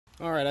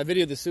All right, I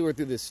videoed the sewer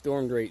through this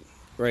storm drain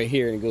right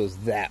here, and it goes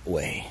that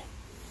way.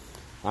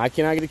 I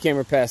cannot get the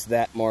camera past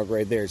that mark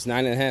right there. It's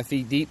 9.5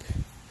 feet deep.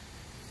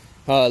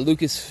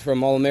 Lucas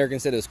from All American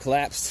said it was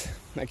collapsed.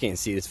 I can't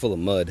see it. It's full of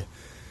mud.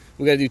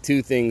 We got to do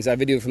two things. I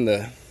videoed from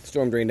the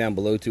storm drain down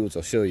below too, which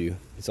I'll show you.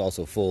 It's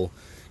also full.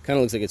 Kind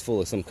of looks like it's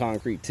full of some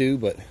concrete too,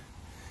 but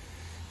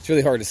it's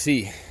really hard to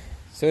see.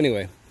 So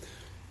anyway,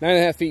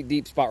 9.5 feet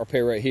deep spot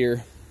repair right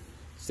here.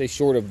 Stay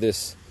short of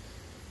this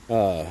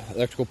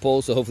electrical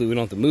pole, so hopefully we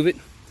don't have to move it.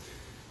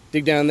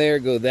 Dig down there,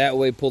 go that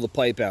way, pull the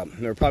pipe out.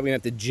 And we're probably gonna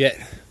have to jet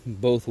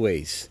both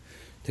ways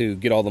to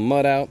get all the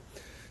mud out.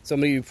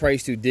 Somebody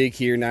priced to dig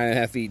here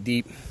 9.5 feet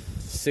deep,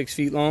 6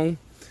 feet long,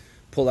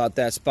 pull out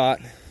that spot,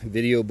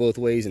 video both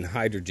ways, and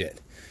hydrojet.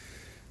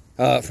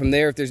 From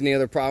there, if there's any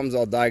other problems,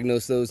 I'll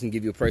diagnose those and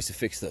give you a price to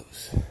fix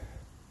those.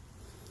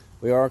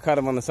 We are kind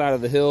of on the side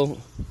of the hill.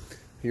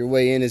 Your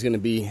way in is going to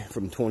be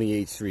from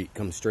 28th Street.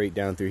 Come straight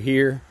down through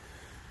here.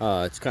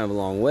 It's kind of a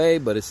long way,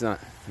 but it's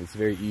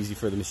very easy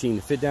for the machine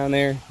to fit down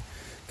there.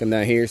 Come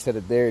down here, set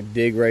it there,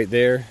 dig right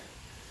there.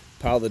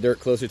 Pile the dirt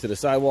closer to the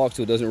sidewalk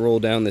so it doesn't roll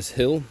down this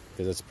hill,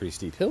 because that's a pretty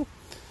steep hill.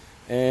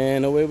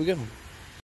 And away we go.